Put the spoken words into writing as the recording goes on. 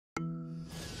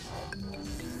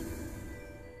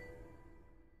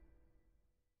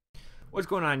What's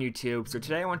going on YouTube? So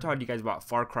today I want to talk to you guys about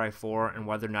Far Cry 4 and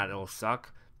whether or not it'll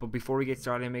suck. But before we get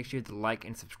started, make sure you hit the like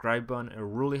and subscribe button. It'll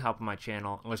really help my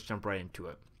channel, and let's jump right into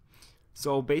it.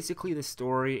 So basically the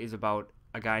story is about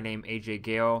a guy named AJ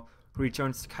Gale who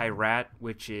returns to Kyrat,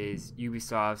 which is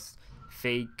Ubisoft's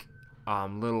fake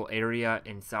little area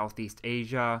in Southeast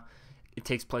Asia. It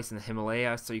takes place in the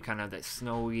Himalayas, so you kind of have that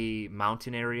snowy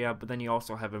mountain area, but then you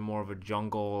also have more of a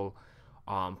jungle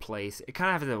place. It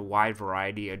kind of has a wide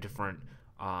variety of different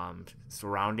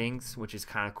surroundings, which is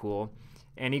kind of cool.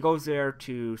 And he goes there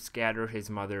to scatter his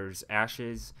mother's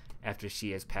ashes after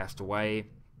she has passed away.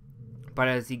 But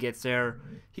as he gets there,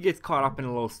 he gets caught up in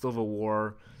a little civil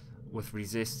war with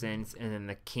resistance and then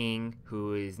the king,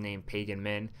 who is named Pagan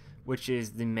Min, which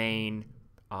is the main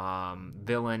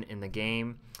villain in the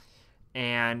game.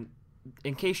 And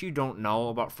in case you don't know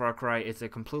about Far Cry, it's a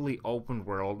completely open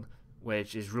world,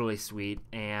 which is really sweet,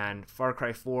 and Far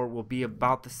Cry 4 will be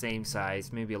about the same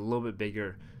size, maybe a little bit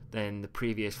bigger than the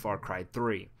previous Far Cry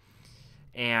 3.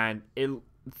 And the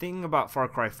thing about Far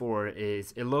Cry 4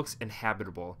 is it looks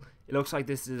inhabitable. It looks like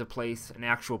this is a place, an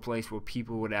actual place where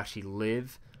people would actually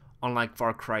live. Unlike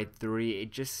Far Cry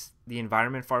 3, the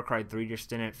environment Far Cry 3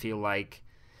 just didn't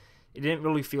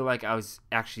really feel like I was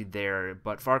actually there.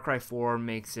 But Far Cry 4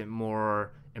 makes it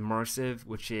more immersive,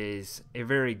 which is a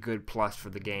very good plus for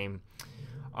the game.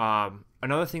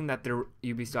 Another thing that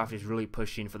Ubisoft is really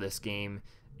pushing for this game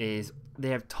is they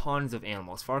have tons of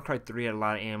animals. Far Cry 3 had a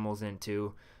lot of animals in it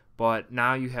too, but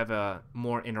now you have a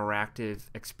more interactive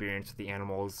experience with the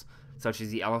animals, such as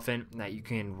the elephant that you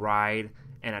can ride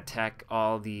and attack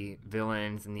all the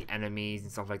villains and the enemies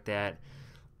and stuff like that.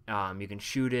 You can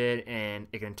shoot it and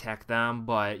it can attack them,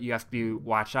 but you have to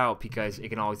watch out because it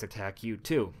can always attack you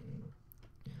too.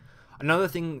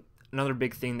 Another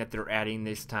big thing that they're adding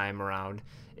this time around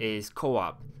is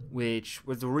co-op, which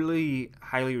was a really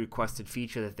highly requested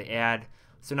feature that they add.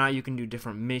 So now you can do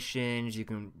different missions, you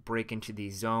can break into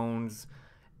these zones,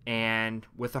 and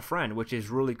with a friend, which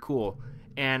is really cool.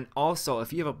 And also,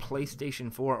 if you have a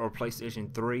PlayStation 4 or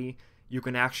PlayStation 3, you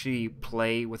can actually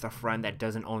play with a friend that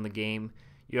doesn't own the game.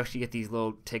 You actually get these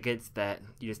little tickets that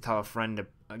you just tell a friend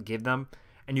to give them,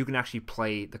 and you can actually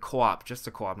play the co-op, just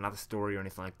the co-op, not the story or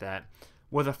anything like that,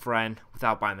 with a friend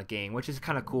without buying the game, which is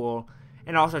kind of cool.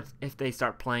 And also, if they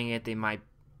start playing it, they might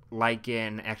like it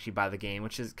and actually buy the game,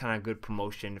 which is kind of good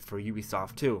promotion for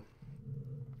Ubisoft too.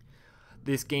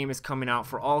 This game is coming out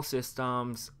for all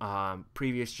systems,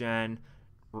 previous gen,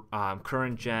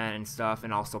 current gen and stuff,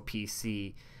 and also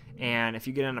PC. And if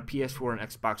you get on a PS4 and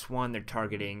Xbox One, they're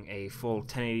targeting a full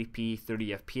 1080p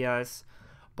 30 FPS.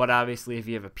 But obviously, if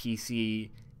you have a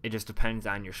PC, it just depends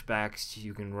on your specs.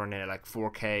 You can run it at like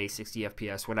 4K, 60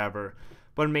 FPS, whatever.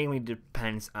 But it mainly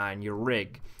depends on your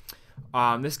rig.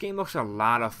 This game looks a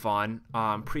lot of fun.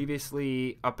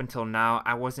 Previously, up until now,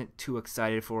 I wasn't too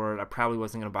excited for it. I probably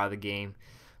wasn't going to buy the game.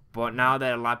 But now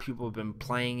that a lot of people have been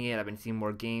playing it, I've been seeing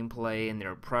more gameplay and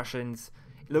their impressions.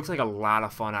 It looks like a lot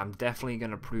of fun. I'm definitely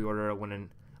going to pre-order it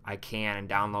when I can and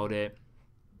download it.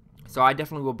 So I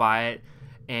definitely will buy it.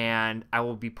 And I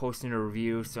will be posting a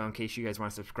review, so in case you guys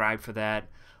want to subscribe for that,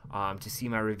 to see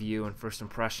my review and first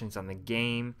impressions on the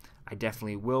game, I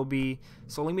definitely will be.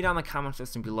 So leave me down in the comment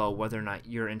section below whether or not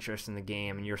you're interested in the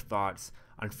game and your thoughts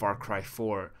on Far Cry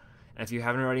 4. And if you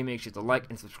haven't already, make sure to like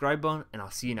and subscribe button, and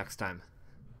I'll see you next time.